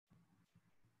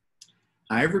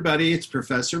Hi, everybody. It's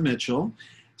Professor Mitchell.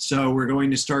 So we're going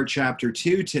to start Chapter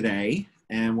 2 today,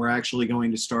 and we're actually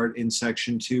going to start in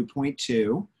Section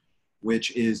 2.2,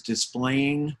 which is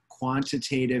displaying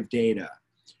quantitative data.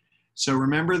 So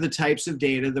remember the types of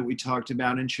data that we talked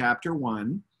about in Chapter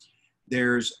 1.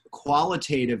 There's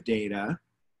qualitative data,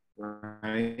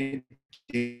 right?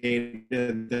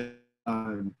 Data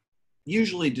that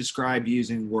usually described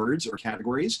using words or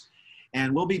categories.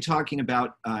 And we'll be talking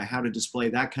about how to display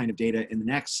that kind of data in the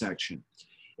next section.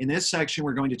 In this section,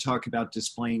 we're going to talk about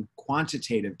displaying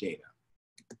quantitative data.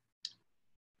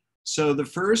 So the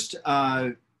first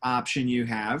option you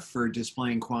have for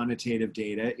displaying quantitative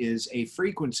data is a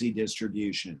frequency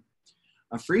distribution.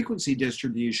 A frequency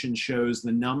distribution shows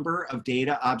the number of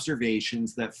data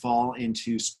observations that fall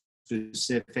into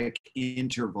specific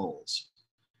intervals.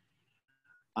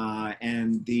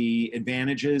 And the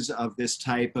advantages of this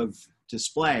type of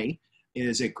display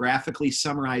is it graphically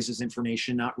summarizes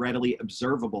information not readily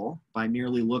observable by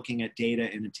merely looking at data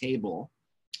in a table.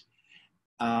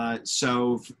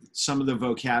 So some of the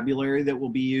vocabulary that we'll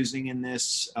be using in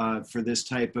this for this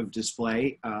type of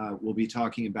display, we'll be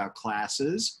talking about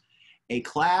classes. A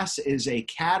class is a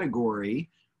category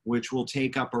which will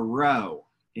take up a row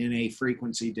in a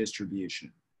frequency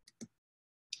distribution.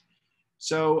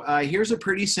 So here's a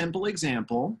pretty simple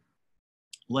example.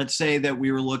 Let's say that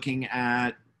we were looking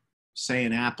at, say,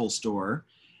 an Apple store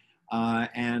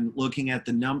and looking at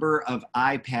the number of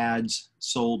iPads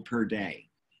sold per day.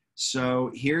 So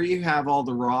here you have all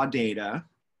the raw data,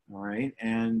 all right?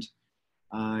 And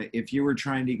if you were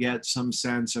trying to get some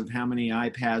sense of how many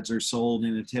iPads are sold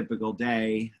in a typical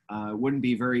day, it wouldn't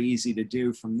be very easy to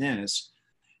do from this.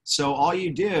 So all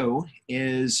you do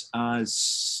is,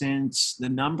 since the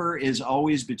number is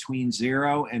always between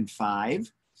 0 and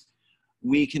 5,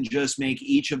 we can just make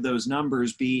each of those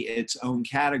numbers be its own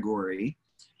category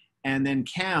and then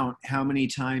count how many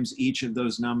times each of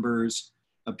those numbers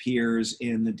appears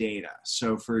in the data.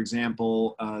 So for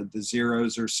example, the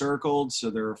zeros are circled,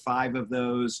 so there are 5 of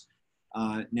those.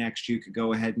 Next, you could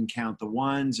go ahead and count the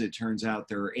ones. It turns out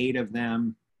there are 8 of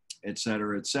them, et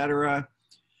cetera, et cetera.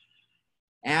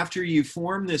 After you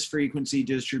form this frequency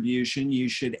distribution, you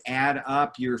should add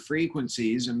up your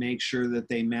frequencies and make sure that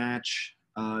they match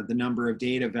the number of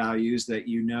data values that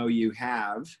you know you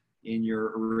have in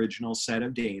your original set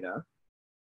of data.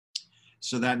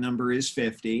 So that number is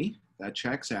 50. That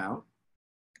checks out.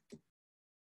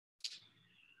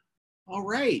 All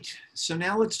right, so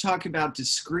now let's talk about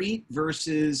discrete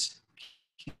versus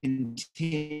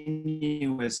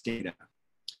continuous data.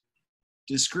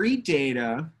 Discrete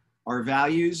data are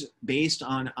values based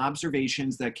on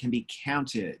observations that can be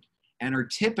counted and are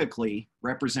typically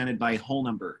represented by whole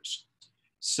numbers.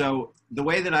 So the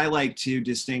way that I like to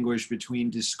distinguish between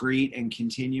discrete and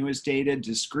continuous data,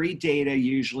 discrete data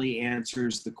usually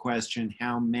answers the question,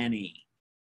 how many,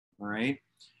 all right?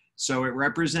 So it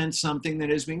represents something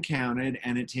that has been counted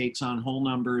and it takes on whole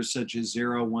numbers such as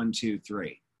 0, 1, 2,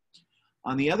 3.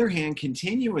 On the other hand,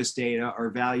 continuous data are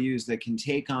values that can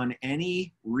take on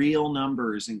any real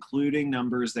numbers, including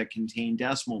numbers that contain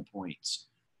decimal points.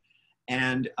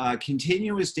 And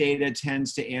continuous data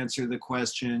tends to answer the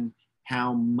question,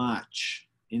 how much,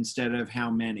 instead of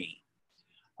how many.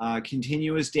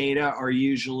 Continuous data are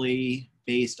usually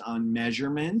based on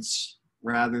measurements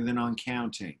rather than on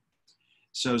counting.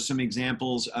 So some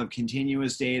examples of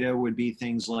continuous data would be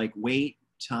things like weight,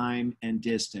 time, and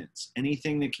distance.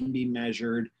 Anything that can be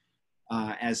measured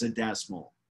as a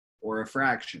decimal or a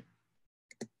fraction.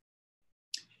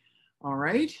 All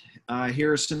right,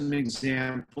 here are some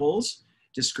examples.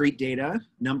 Discrete data,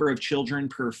 number of children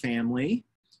per family,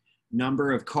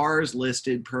 number of cars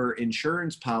listed per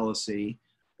insurance policy,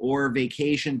 or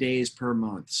vacation days per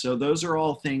month. So those are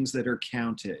all things that are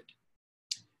counted.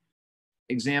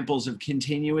 Examples of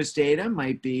continuous data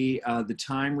might be the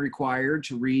time required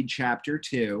to read chapter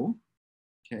 2.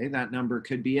 Okay, that number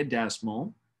could be a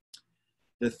decimal.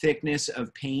 The thickness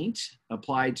of paint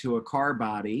applied to a car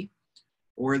body,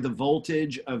 or the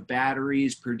voltage of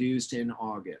batteries produced in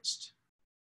August.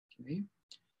 Okay.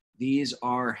 These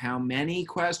are how many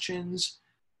questions.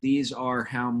 These are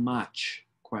how much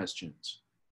questions.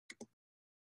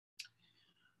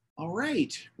 All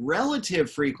right,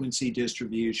 relative frequency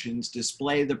distributions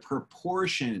display the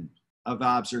proportion of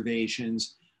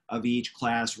observations of each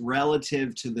class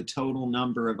relative to the total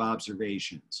number of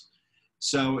observations.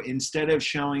 So instead of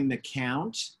showing the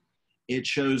count, it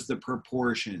shows the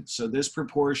proportion. So this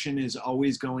proportion is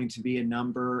always going to be a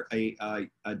number, a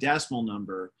decimal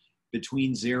number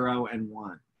between 0 and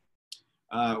 1,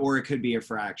 or it could be a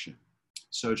fraction.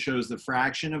 So it shows the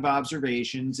fraction of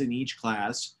observations in each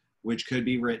class which could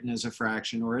be written as a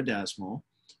fraction or a decimal.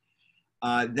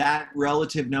 That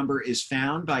relative number is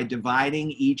found by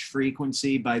dividing each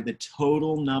frequency by the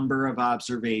total number of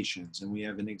observations. And we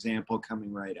have an example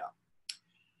coming right up.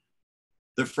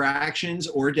 The fractions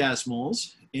or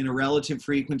decimals in a relative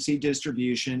frequency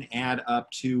distribution add up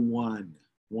to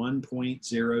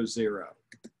 1.00.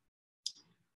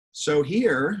 So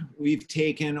here we've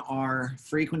taken our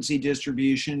frequency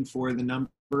distribution for the number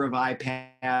of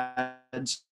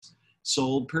iPads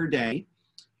sold per day,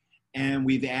 and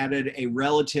we've added a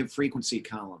relative frequency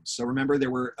column. So remember,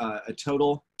 there were a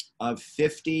total of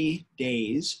 50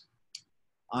 days.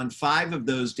 On 5 of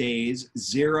those days,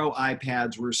 0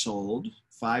 iPads were sold.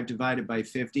 5 divided by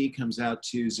 50 comes out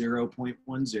to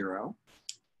 0.10.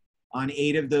 On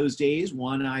 8 of those days,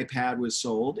 1 iPad was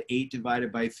sold. 8 divided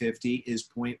by 50 is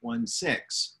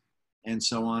 0.16, and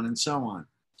so on and so on.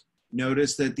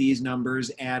 Notice that these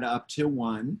numbers add up to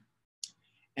 1.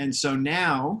 And so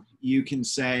now you can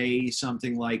say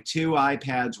something like 2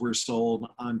 iPads were sold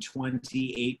on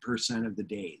 28% of the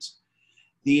days.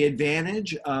 The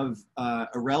advantage of a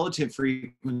relative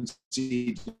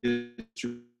frequency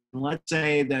distribution, let's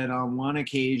say that on one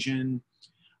occasion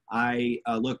I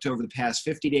looked over the past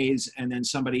 50 days and then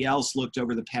somebody else looked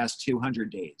over the past 200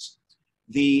 days.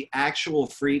 The actual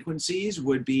frequencies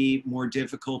would be more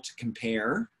difficult to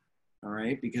compare, all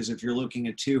right? Because if you're looking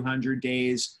at 200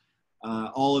 days,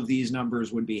 all of these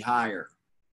numbers would be higher.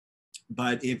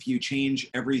 But if you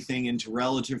change everything into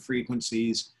relative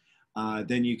frequencies,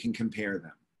 then you can compare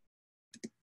them.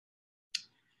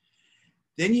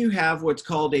 Then you have what's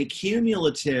called a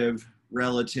cumulative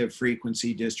relative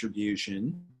frequency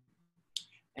distribution.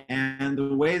 And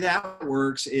the way that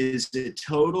works is it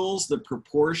totals the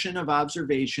proportion of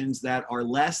observations that are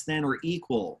less than or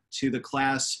equal to the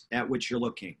class at which you're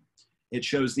looking. It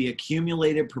shows the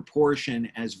accumulated proportion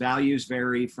as values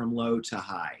vary from low to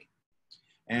high.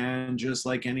 And just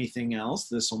like anything else,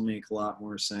 this will make a lot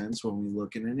more sense when we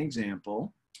look at an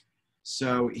example.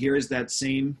 So here's that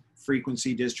same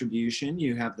frequency distribution.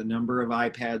 You have the number of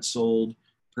iPads sold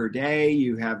per day.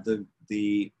 You have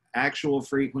the actual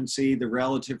frequency, the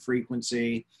relative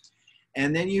frequency,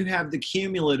 and then you have the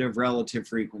cumulative relative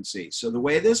frequency. So the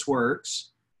way this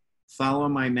works, follow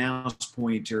my mouse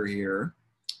pointer here.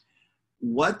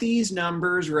 What these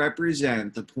numbers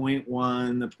represent, the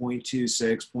 0.1, the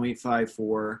 0.26,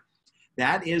 0.54,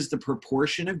 that is the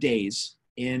proportion of days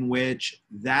in which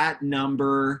that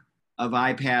number of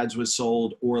iPads was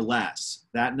sold or less.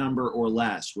 That number or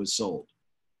less was sold.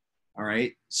 All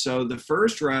right, so the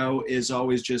first row is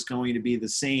always just going to be the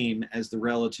same as the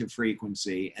relative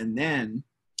frequency. And then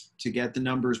to get the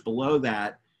numbers below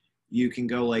that, you can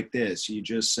go like this. You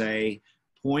just say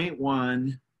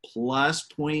 0.1 plus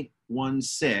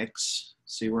 0.16,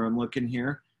 see where I'm looking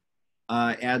here,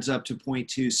 adds up to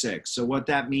 0.26. So what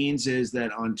that means is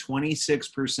that on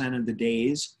 26% of the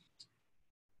days,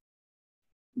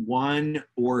 1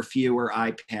 or fewer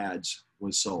iPads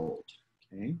was sold,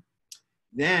 okay?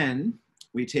 Then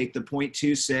we take the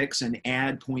 0.26 and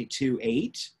add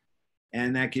 0.28,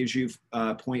 and that gives you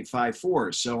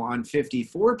 0.54. So on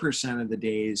 54% of the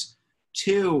days,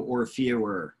 2 or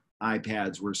fewer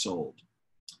iPads were sold,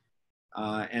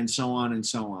 and so on and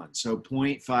so on. So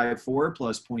 0.54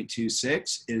 plus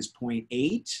 0.26 is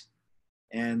 0.8,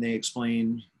 and they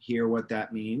explain here what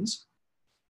that means.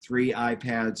 3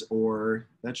 iPads, or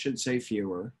that should say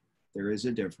fewer. There is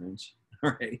a difference,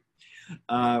 all right?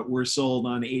 Were sold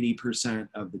on 80%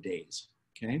 of the days,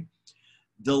 okay?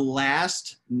 The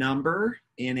last number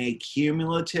in a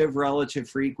cumulative relative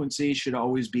frequency should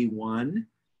always be 1.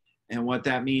 And what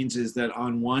that means is that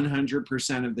on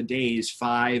 100% of the days,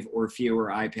 5 or fewer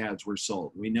iPads were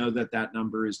sold. We know that that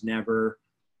number is never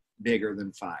bigger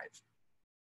than 5.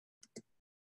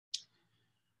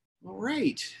 All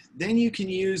right, then you can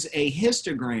use a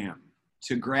histogram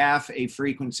to graph a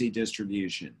frequency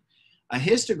distribution. A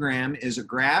histogram is a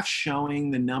graph showing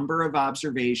the number of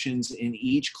observations in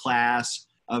each class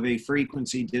of a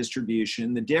frequency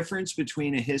distribution. The difference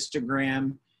between a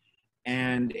histogram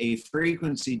and a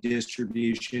frequency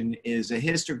distribution is a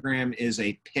histogram is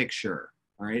a picture,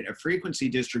 all right? A frequency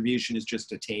distribution is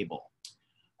just a table.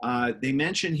 They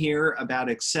mention here about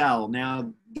Excel.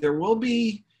 Now, there will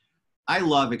be, I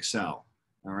love Excel,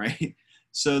 all right?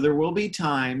 So there will be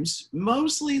times,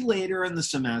 mostly later in the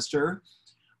semester,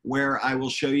 where I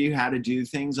will show you how to do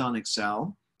things on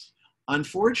Excel.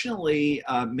 Unfortunately,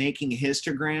 making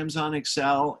histograms on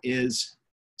Excel is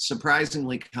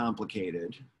surprisingly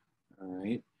complicated, all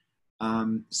right?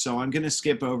 So I'm gonna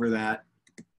skip over that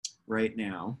right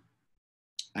now.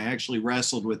 I actually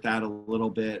wrestled with that a little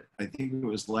bit. I think it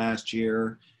was last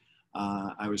year.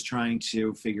 I was trying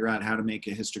to figure out how to make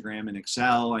a histogram in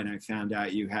Excel, and I found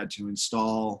out you had to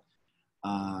install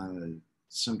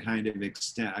some kind of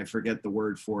I forget the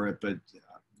word for it, but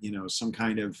you know, some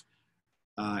kind of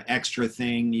extra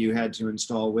thing you had to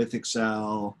install with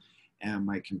Excel, and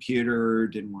my computer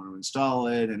didn't want to install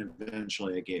it, and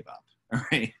eventually I gave up. All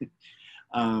right.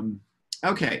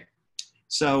 Okay,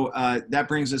 so that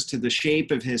brings us to the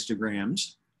shape of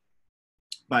histograms.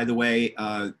 By the way,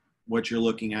 what you're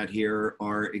looking at here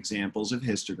are examples of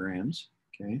histograms,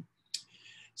 okay?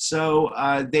 So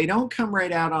they don't come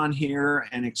right out on here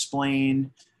and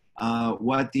explain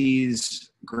what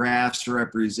these graphs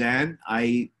represent.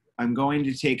 I'm going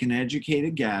to take an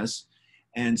educated guess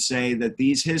and say that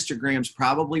these histograms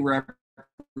probably represent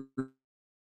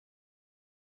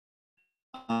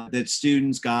that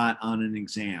students got on an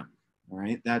exam, all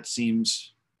right? That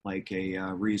seems like a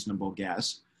reasonable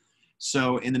guess.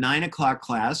 So in the 9 o'clock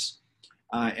class,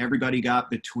 everybody got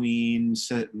between,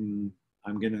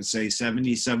 I'm gonna say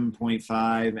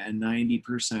 77.5 and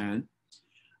 90%.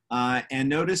 And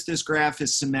notice this graph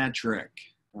is symmetric,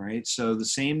 all right? So the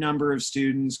same number of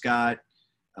students got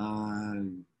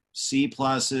C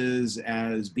pluses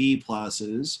as B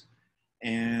pluses,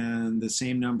 and the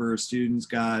same number of students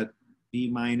got B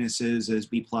minuses as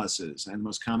B pluses, and the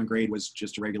most common grade was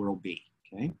just a regular old B,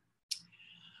 okay?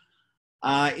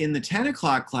 In the 10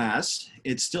 o'clock class,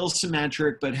 it's still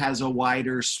symmetric, but has a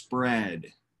wider spread,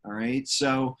 all right?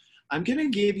 So I'm gonna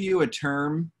give you a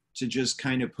term to just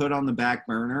kind of put on the back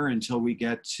burner until we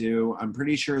get to, I'm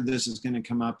pretty sure this is gonna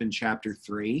come up in chapter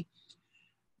 3.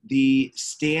 The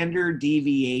standard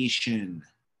deviation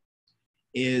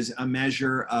is a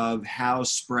measure of how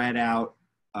spread out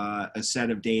a set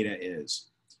of data is.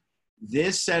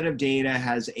 This set of data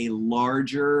has a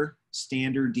larger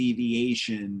standard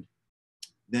deviation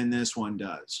than this one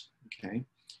does, okay?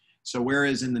 So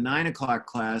whereas in the 9 o'clock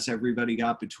class, everybody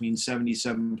got between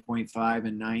 77.5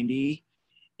 and 90,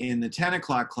 in the 10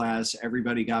 o'clock class,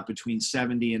 everybody got between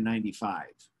 70 and 95,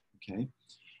 okay?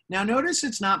 Now notice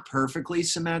it's not perfectly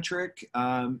symmetric.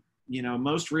 You know,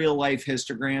 most real life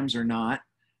histograms are not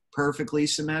perfectly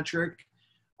symmetric,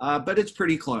 but it's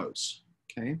pretty close,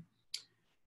 okay?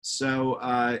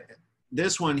 So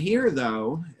this one here,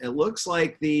 though, it looks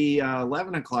like the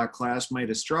 11 o'clock class might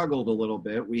have struggled a little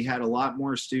bit. We had a lot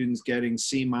more students getting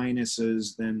C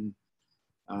minuses than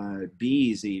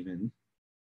B's even.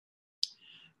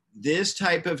 This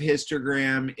type of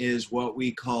histogram is what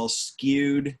we call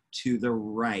skewed to the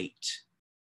right,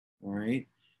 all right?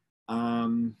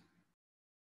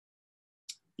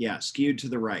 Yeah, skewed to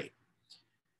the right.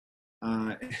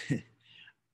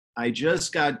 I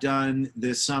just got done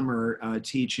this summer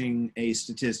teaching a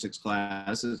statistics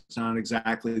class. It's not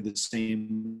exactly the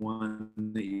same one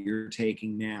that you're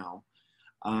taking now,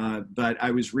 but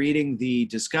I was reading the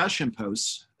discussion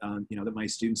posts, you know, that my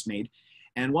students made,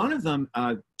 and one of them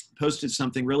posted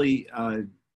something really,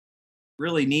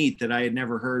 really neat that I had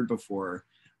never heard before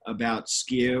about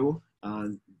skew,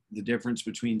 the difference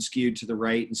between skewed to the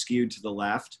right and skewed to the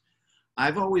left.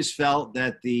 I've always felt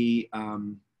that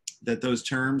that those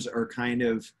terms are kind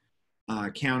of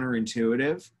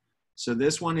counterintuitive. So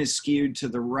this one is skewed to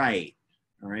the right,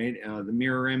 all right? The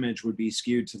mirror image would be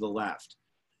skewed to the left.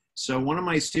 So one of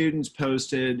my students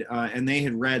posted, and they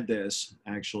had read this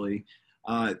actually,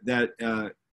 that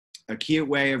a cute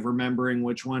way of remembering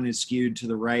which one is skewed to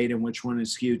the right and which one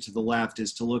is skewed to the left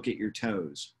is to look at your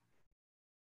toes,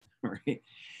 all right?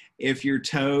 If your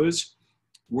toes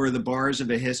were the bars of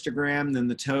a histogram, then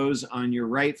the toes on your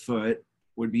right foot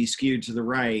would be skewed to the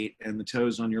right, and the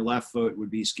toes on your left foot would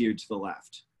be skewed to the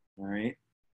left, all right?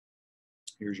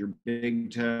 Here's your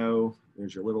big toe,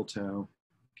 there's your little toe,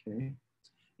 okay?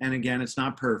 And again, it's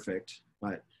not perfect,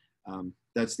 but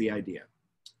that's the idea.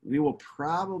 We will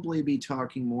probably be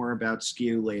talking more about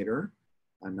skew later.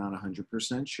 I'm not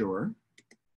 100% sure,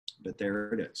 but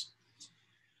there it is.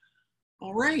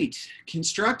 All right,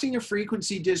 constructing a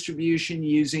frequency distribution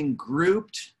using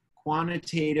grouped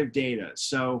quantitative data.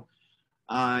 So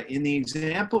in the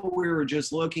example we were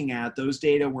just looking at, those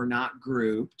data were not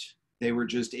grouped. They were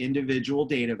just individual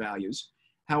data values.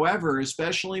 However,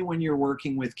 especially when you're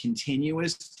working with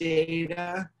continuous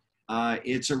data,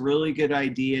 it's a really good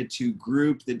idea to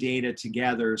group the data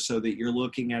together so that you're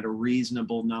looking at a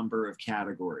reasonable number of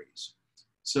categories.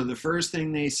 So the first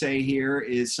thing they say here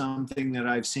is something that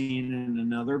I've seen in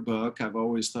another book. I've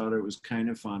always thought it was kind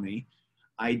of funny.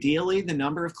 Ideally, the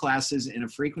number of classes in a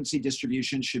frequency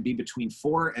distribution should be between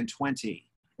 4 and 20.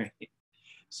 Right?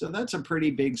 So that's a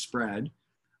pretty big spread.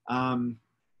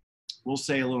 We'll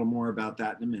say a little more about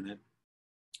that in a minute.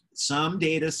 Some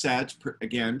data sets,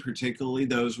 again, particularly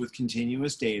those with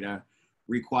continuous data,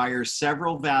 require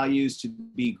several values to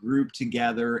be grouped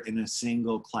together in a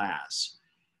single class.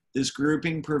 This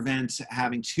grouping prevents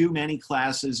having too many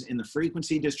classes in the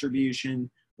frequency distribution,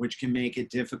 which can make it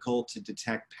difficult to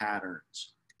detect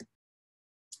patterns.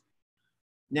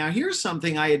 Now, here's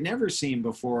something I had never seen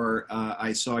before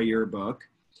I saw your book.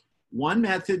 One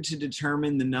method to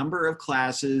determine the number of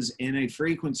classes in a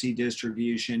frequency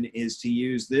distribution is to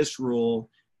use this rule: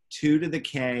 2 to the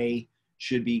k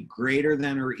should be greater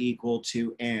than or equal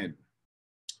to n.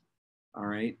 All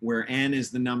right, where n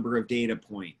is the number of data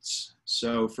points.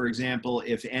 So for example,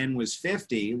 if n was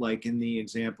 50, like in the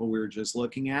example we were just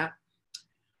looking at,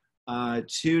 2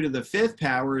 to the 5th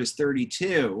power is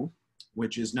 32,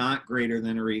 which is not greater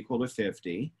than or equal to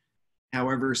 50.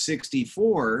 However,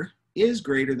 64 is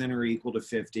greater than or equal to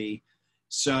 50.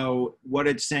 So what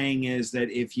it's saying is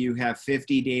that if you have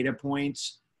 50 data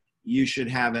points, you should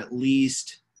have at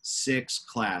least 6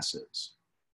 classes.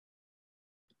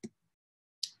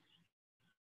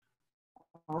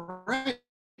 All right,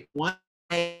 once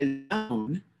is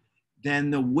known,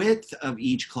 then the width of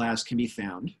each class can be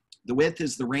found. The width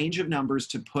is the range of numbers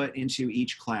to put into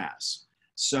each class.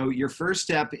 So your first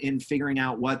step in figuring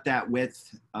out what that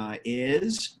width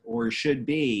is or should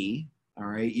be, all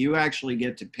right, you actually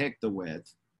get to pick the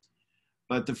width.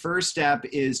 But the first step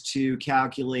is to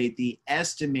calculate the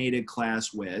estimated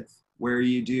class width, where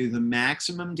you do the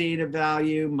maximum data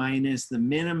value minus the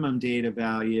minimum data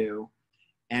value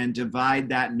and divide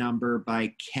that number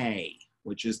by k,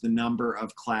 which is the number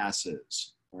of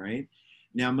classes, all right?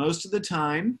 Now, most of the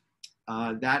time,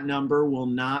 that number will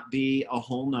not be a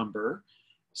whole number.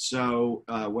 So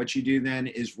what you do then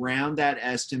is round that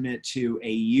estimate to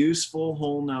a useful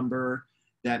whole number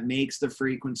that makes the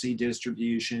frequency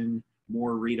distribution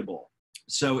more readable.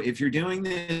 So if you're doing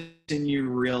this in your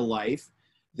real life,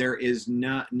 there is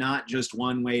not just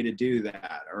one way to do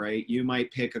that, all right? You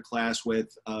might pick a class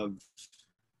width of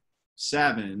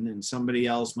 7 and somebody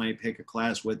else might pick a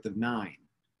class width of 9,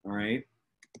 all right?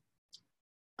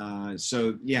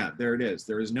 So yeah, there it is.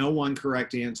 There is no one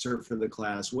correct answer for the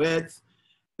class width.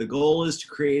 The goal is to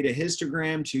create a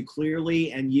histogram to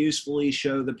clearly and usefully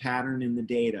show the pattern in the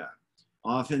data.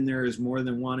 Often there is more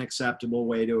than one acceptable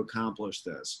way to accomplish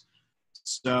this.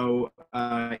 So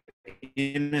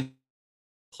in a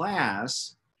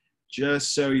class,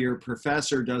 just so your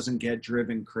professor doesn't get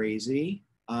driven crazy,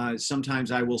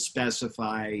 sometimes I will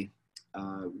specify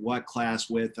what class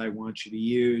width I want you to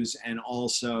use, and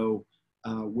also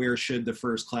where should the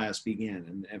first class begin.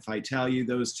 And if I tell you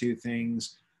those two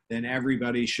things, then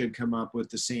everybody should come up with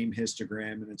the same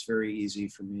histogram, and it's very easy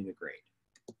for me to grade.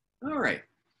 All right.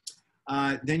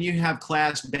 Then you have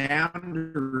class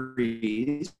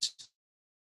boundaries,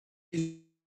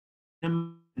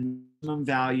 minimum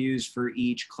values for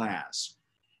each class.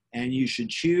 And you should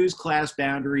choose class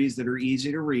boundaries that are easy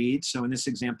to read. So in this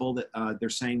example, they're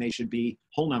saying they should be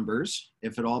whole numbers,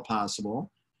 if at all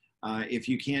possible. If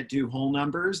you can't do whole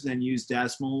numbers, then use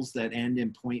decimals that end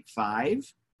in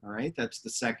 0.5. All right, that's the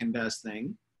second best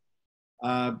thing.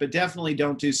 But definitely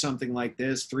don't do something like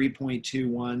this,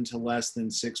 3.21 to less than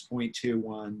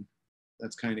 6.21.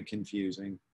 That's kind of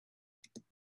confusing.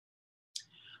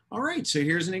 All right, so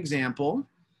here's an example.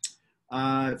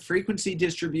 Frequency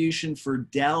distribution for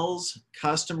Dell's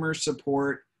customer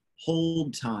support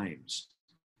hold times.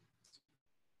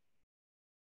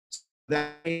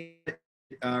 That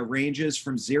ranges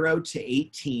from 0 to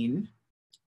 18,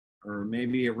 or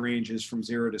maybe it ranges from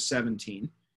 0 to 17.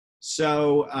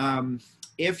 So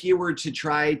if you were to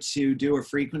try to do a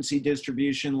frequency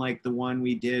distribution like the one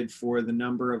we did for the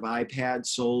number of iPads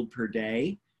sold per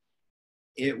day,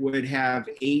 it would have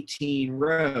 18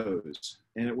 rows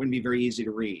and it wouldn't be very easy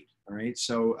to read, all right?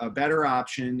 So a better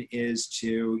option is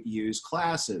to use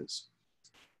classes.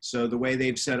 So the way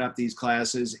they've set up these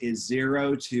classes is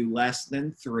 0 to less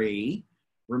than 3.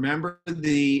 Remember,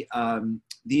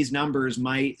 these numbers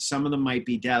some of them might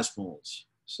be decimals.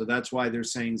 So that's why they're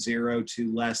saying 0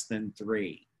 to less than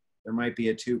 3. There might be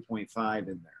a 2.5 in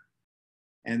there.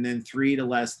 And then 3 to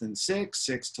less than 6,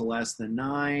 6 to less than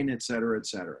 9, et cetera, et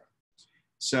cetera.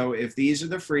 So if these are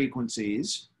the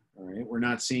frequencies, all right, we're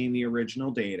not seeing the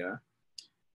original data,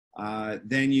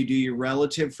 then you do your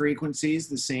relative frequencies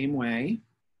the same way,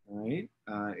 all right?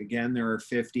 Again, there are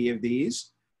 50 of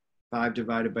these. 5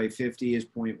 divided by 50 is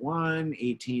 0.1,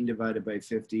 18 divided by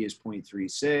 50 is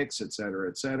 0.36, et cetera,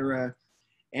 et cetera.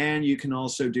 And you can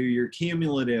also do your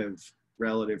cumulative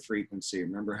relative frequency.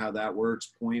 Remember how that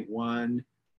works? 0.1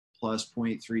 plus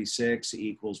 0.36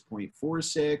 equals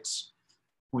 0.46.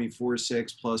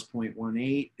 0.46 plus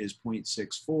 0.18 is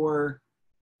 0.64.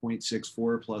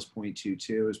 0.64 plus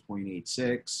 0.22 is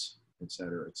 0.86, et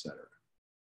cetera, et cetera.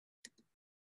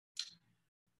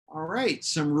 All right,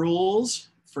 some rules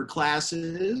for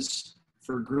classes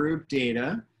for group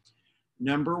data.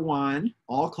 Number one,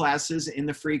 all classes in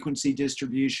the frequency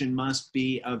distribution must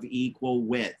be of equal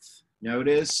width.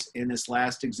 Notice in this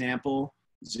last example,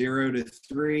 0 to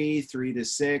 3, 3 to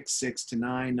 6, 6 to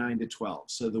 9, 9 to 12.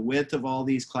 So the width of all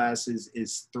these classes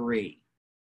is 3.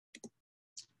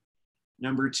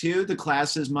 Number two, the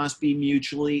classes must be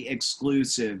mutually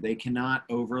exclusive. They cannot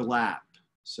overlap.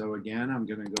 So again, I'm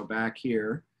going to go back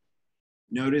here.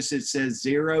 Notice it says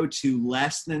 0 to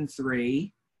less than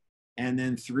 3, and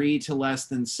then 3 to less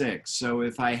than 6. So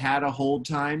if I had a hold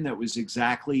time that was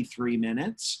exactly 3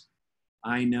 minutes,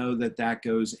 I know that that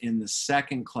goes in the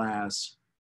second class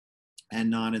and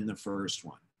not in the first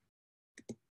one.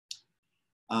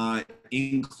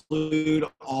 Include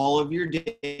all of your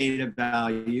data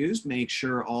values. Make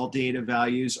sure all data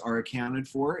values are accounted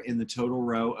for in the total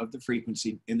row of the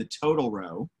frequency,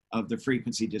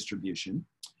 distribution.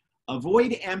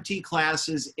 Avoid empty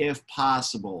classes if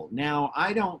possible. Now,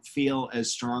 I don't feel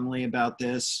as strongly about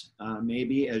this,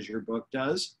 maybe as your book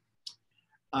does.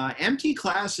 Empty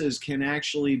classes can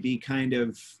actually be kind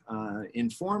of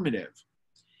informative.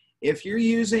 If you're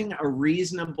using a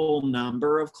reasonable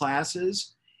number of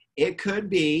classes, it could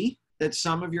be that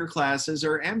some of your classes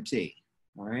are empty,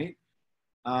 all right?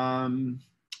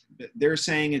 They're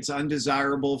saying it's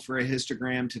undesirable for a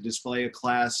histogram to display a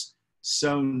class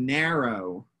so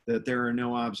narrow that there are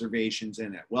no observations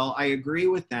in it. Well, I agree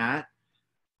with that,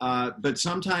 but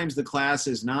sometimes the class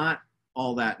is not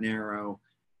all that narrow,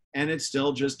 and it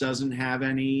still just doesn't have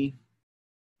any,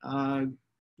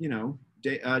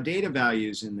 data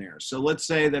values in there. So let's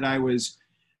say that I was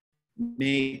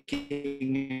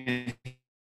making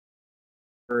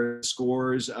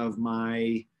scores of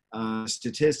my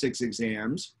statistics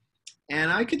exams,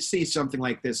 and I could see something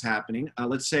like this happening.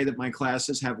 Let's say that my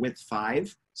classes have width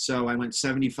 5. So I went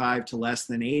 75 to less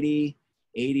than 80,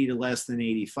 80 to less than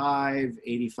 85,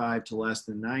 85 to less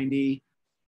than 90.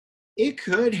 It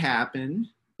could happen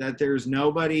that there's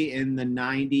nobody in the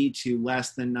 90 to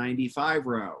less than 95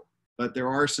 row, but there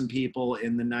are some people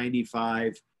in the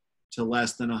 95 to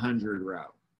less than 100 row.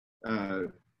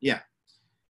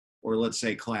 Or let's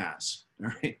say class,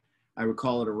 all right? I would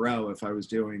call it a row if I was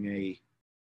doing a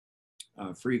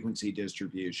frequency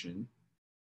distribution,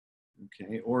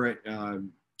 okay? Or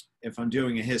if I'm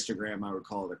doing a histogram, I would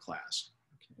call it a class,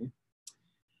 okay?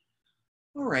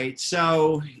 All right,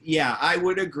 so yeah, I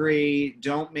would agree,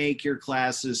 don't make your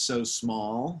classes so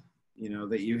small,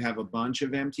 that you have a bunch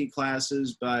of empty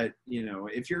classes, but,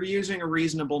 if you're using a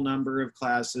reasonable number of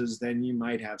classes, then you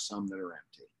might have some that are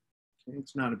empty, okay?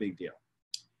 It's not a big deal.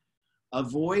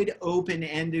 Avoid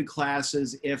open-ended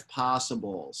classes if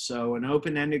possible. So an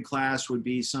open-ended class would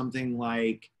be something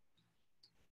like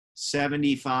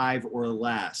 75 or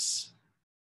less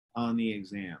on the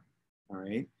exam, all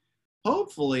right?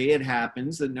 Hopefully it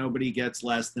happens that nobody gets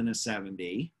less than a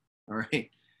 70, all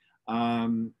right?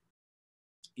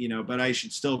 But I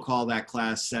should still call that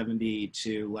class 70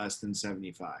 to less than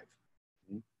 75.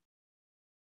 Okay?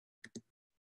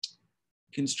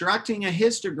 Constructing a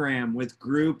histogram with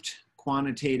grouped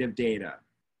quantitative data.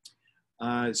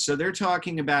 So they're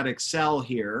talking about Excel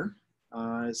here.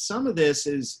 Some of this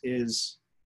is,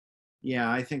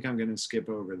 I think I'm going to skip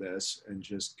over this and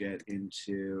just get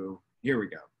into, here we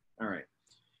go. All right.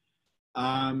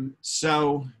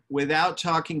 So without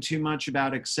talking too much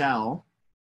about Excel,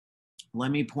 let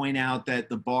me point out that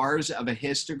the bars of a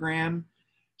histogram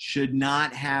should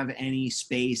not have any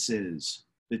spaces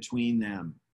between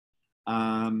them.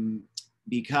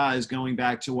 Because going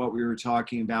back to what we were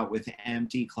talking about with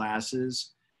empty classes,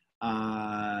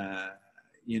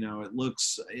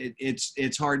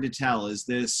 it's hard to tell. Is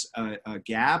this a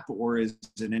gap or is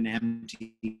it an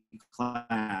empty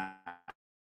class?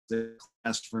 The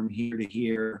class from here to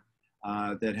here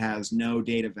that has no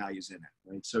data values in it,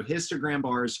 right? So histogram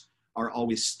bars are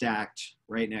always stacked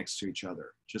right next to each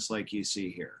other, just like you see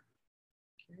here.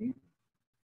 Okay.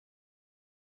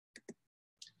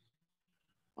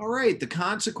 All right, the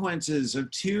consequences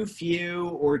of too few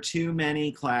or too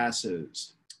many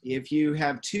classes. If you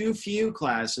have too few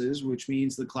classes, which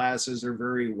means the classes are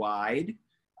very wide,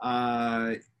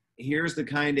 here's the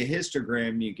kind of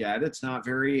histogram you get. It's not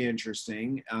very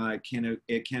interesting.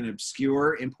 It can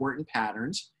obscure important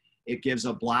patterns. It gives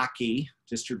a blocky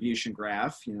distribution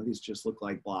graph. These just look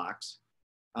like blocks.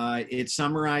 It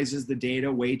summarizes the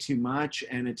data way too much,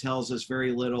 and it tells us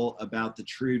very little about the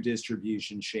true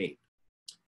distribution shape.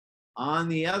 On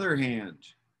the other hand,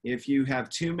 If you have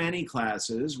too many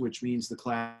classes, which means the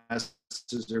classes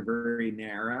are very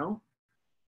narrow,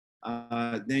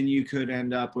 then you could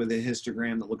end up with a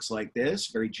histogram that looks like this,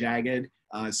 very jagged.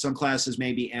 Some classes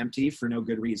may be empty for no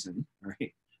good reason,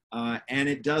 right? And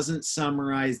it doesn't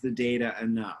summarize the data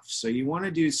enough. So you want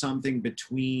to do something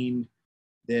between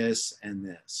this and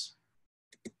this.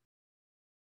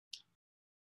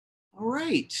 All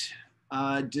right,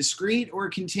 discrete or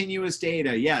continuous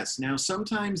data. Yes, now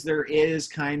sometimes there is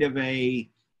kind of a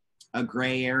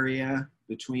gray area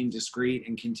between discrete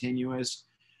and continuous.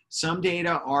 Some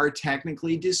data are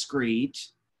technically discrete,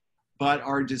 but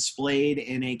are displayed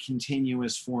in a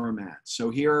continuous format. So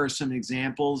here are some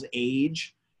examples.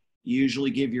 Age,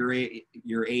 usually give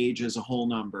your age as a whole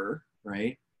number,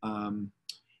 right?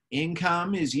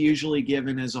 Income is usually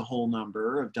given as a whole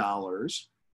number of dollars.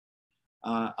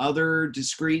 Other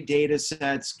discrete data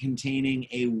sets containing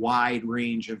a wide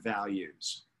range of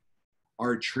values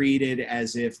are treated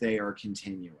as if they are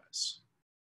continuous.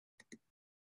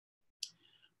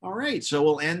 All right, so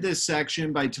we'll end this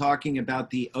section by talking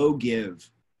about the OGIV.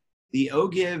 The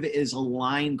OGIV is a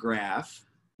line graph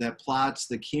that plots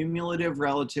the cumulative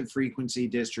relative frequency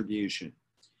distribution.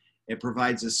 It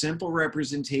provides a simple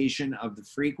representation of the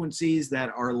frequencies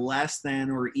that are less than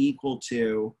or equal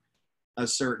to a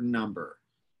certain number.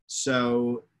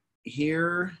 So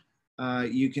here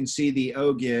you can see the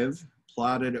OGIV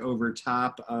plotted over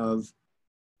top of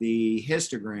the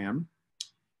histogram.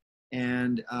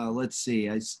 And let's see,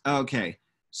 okay.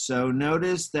 So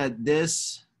notice that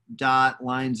this dot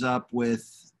lines up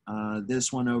with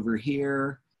this one over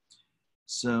here.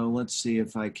 So let's see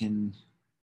if I can,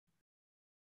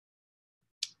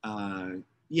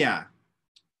 yeah.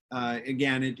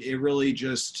 Again, it really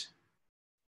just,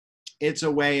 it's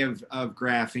a way of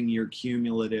graphing your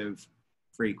cumulative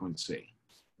frequency.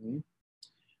 Okay?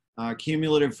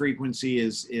 Cumulative frequency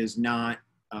is not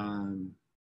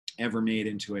ever made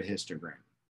into a histogram.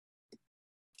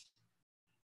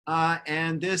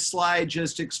 And this slide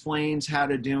just explains how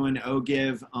to do an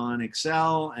OGIV on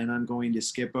Excel, and I'm going to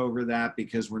skip over that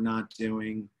because we're not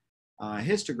doing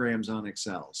histograms on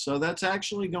Excel. So that's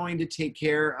actually going to take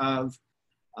care of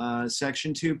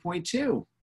section 2.2,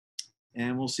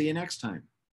 and we'll see you next time.